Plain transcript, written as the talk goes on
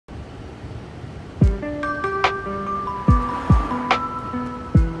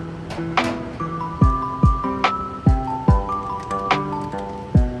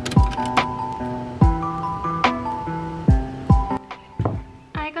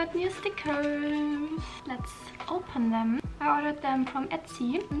got new stickers. Let's open them. I ordered them from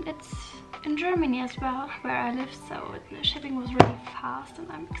Etsy and it's in Germany as well, where I live, so the shipping was really fast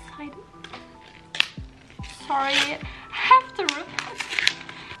and I'm excited. Sorry, I have to rip it.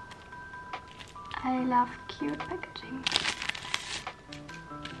 I love cute packaging.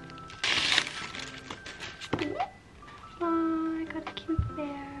 Oh, I got a cute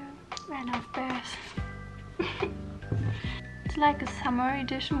bear. I love bears. It's like a summer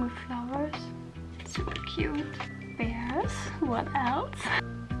edition with flowers. It's super cute. Bears. What else?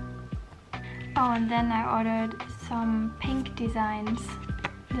 Oh, and then I ordered some pink designs.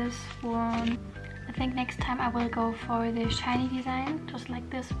 This one. I think next time I will go for the shiny design, just like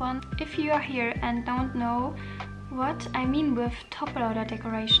this one. If you are here and don't know what I mean with top loader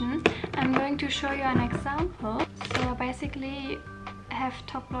decoration, I'm going to show you an example. So basically I have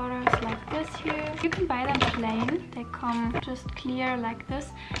top loaders like this here. You can buy them plain, they come just clear like this,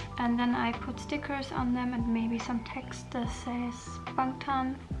 and then I put stickers on them and maybe some text that says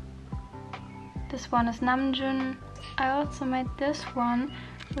Bangtan. This one is Namjoon. I also made this one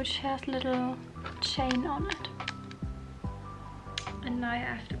which has little chain on it. And now I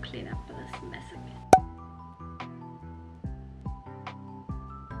have to clean up this mess again.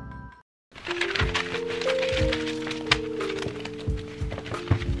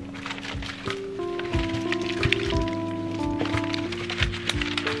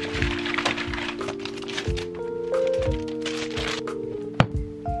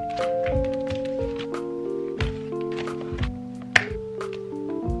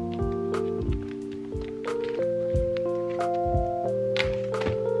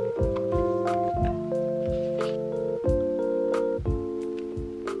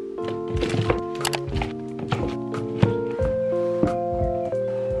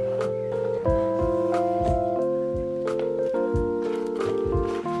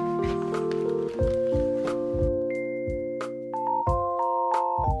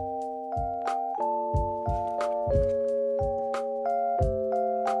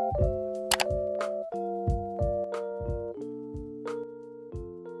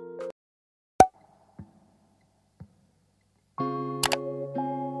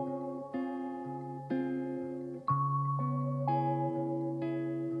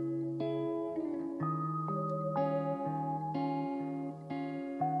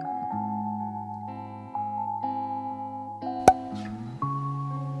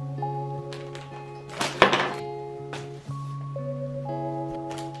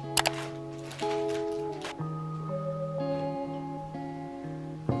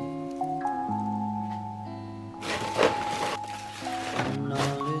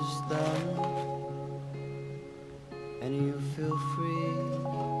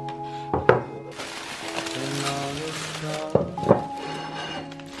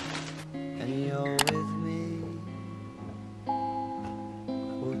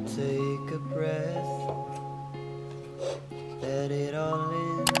 Take a breath, let it all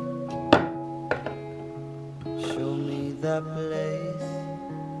in. Show me the place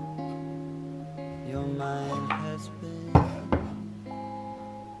your mind has been.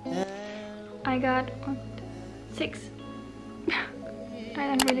 I got 6. I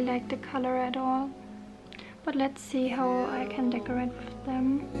don't really like the color at all, but let's see how I can decorate with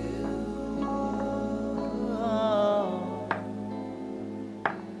them.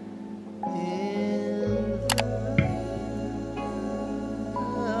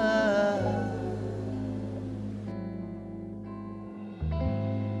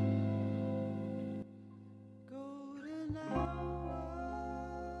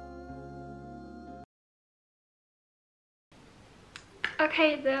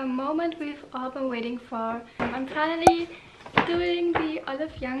 Okay, the moment we've all been waiting for. I'm finally doing the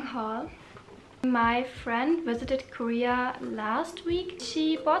Olive Young haul. My friend visited Korea last week.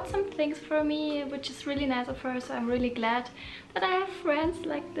 She bought some things for me, which is really nice of her, so I'm really glad that I have friends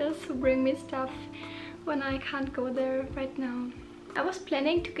like this who bring me stuff when I can't go there right now. I was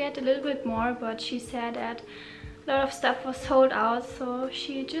planning to get a little bit more, but she said that a lot of stuff was sold out, so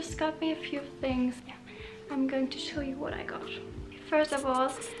she just got me a few things. Yeah, I'm going to show you what I got. First of all,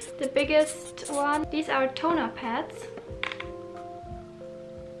 the biggest one. These are toner pads.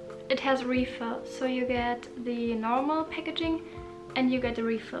 It has refill, so you get the normal packaging and you get the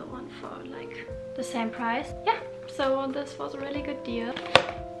refill one for like the same price. Yeah, so this was a really good deal.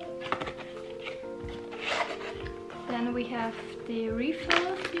 Then we have the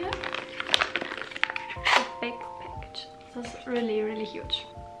refill here. A big package. This is really, really huge.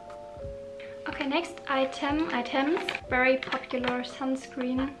 Okay, next items, very popular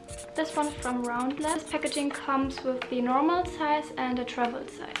sunscreen. This one from Roundless. This packaging comes with the normal size and the travel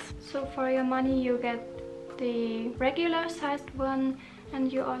size. So for your money you get the regular sized one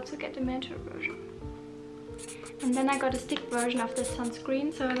and you also get the miniature version. And then I got a stick version of this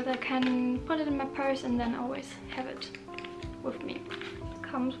sunscreen so that I can put it in my purse and then always have it with me. It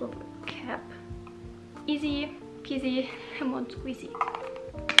comes with a cap. Easy peasy lemon squeezy.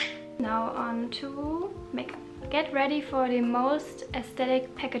 Now on to makeup. Get ready for the most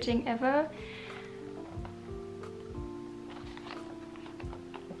aesthetic packaging ever.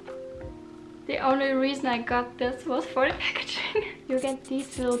 The only reason I got this was for the packaging. You get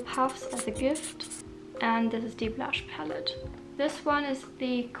these little puffs as a gift. And this is the blush palette. This one is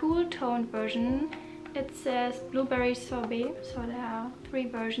the cool toned version. It says blueberry sorbet, so there are 3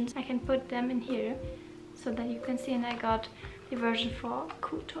 versions. I can put them in here so that you can see, and I got the version for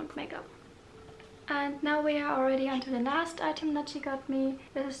cool toned makeup. And now we are already onto the last item that she got me.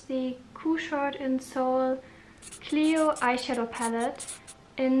 This is the Cool Short in Soul Clio eyeshadow palette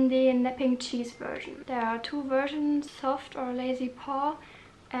in the napping cheese version. There are 2 versions, soft or lazy paw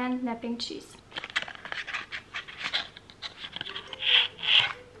and napping cheese.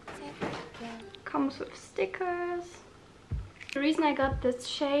 Comes with stickers. The reason I got this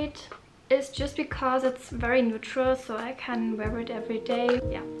shade is just because it's very neutral, so I can wear it every day.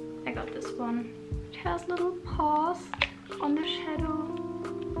 Yeah, I got this one. It has little paws on the shadow.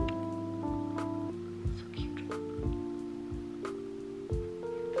 So cute.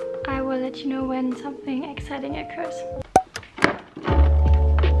 I will let you know when something exciting occurs.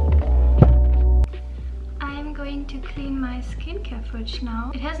 To clean my skincare fridge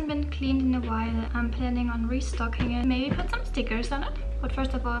now. It hasn't been cleaned in a while. I'm planning on restocking it. Maybe put some stickers on it. But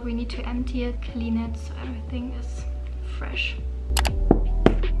first of all, we need to empty it, clean it, so everything is fresh.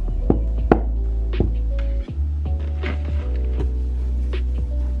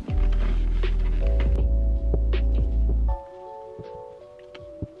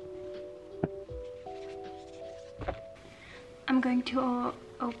 I'm going to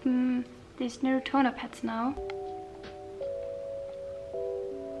open these new toner pads now.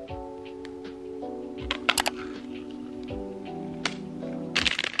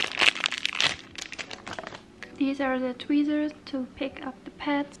 These are the tweezers to pick up the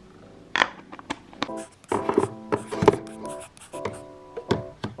pads.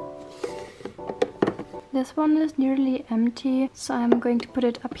 This one is nearly empty, so I'm going to put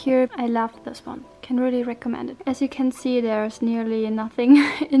it up here. I love this one. Can really recommend it. As you can see, there's nearly nothing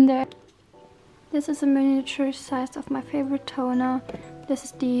in there. This is a miniature size of my favorite toner. This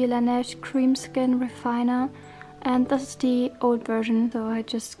is the Laneige Cream Skin Refiner, and this is the old version, so I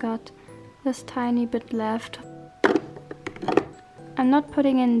just got this tiny bit left. I'm not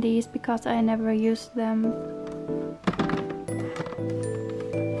putting in these because I never used them.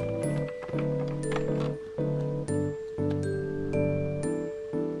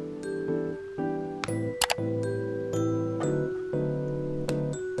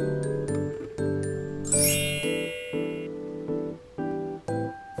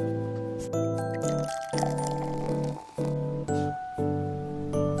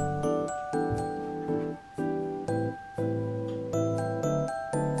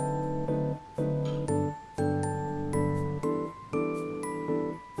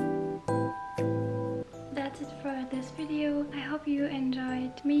 I hope you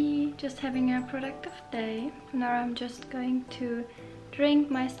enjoyed me just having a productive day. Now I'm just going to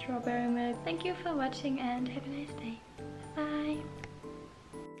drink my strawberry milk. Thank you for watching and have a nice day.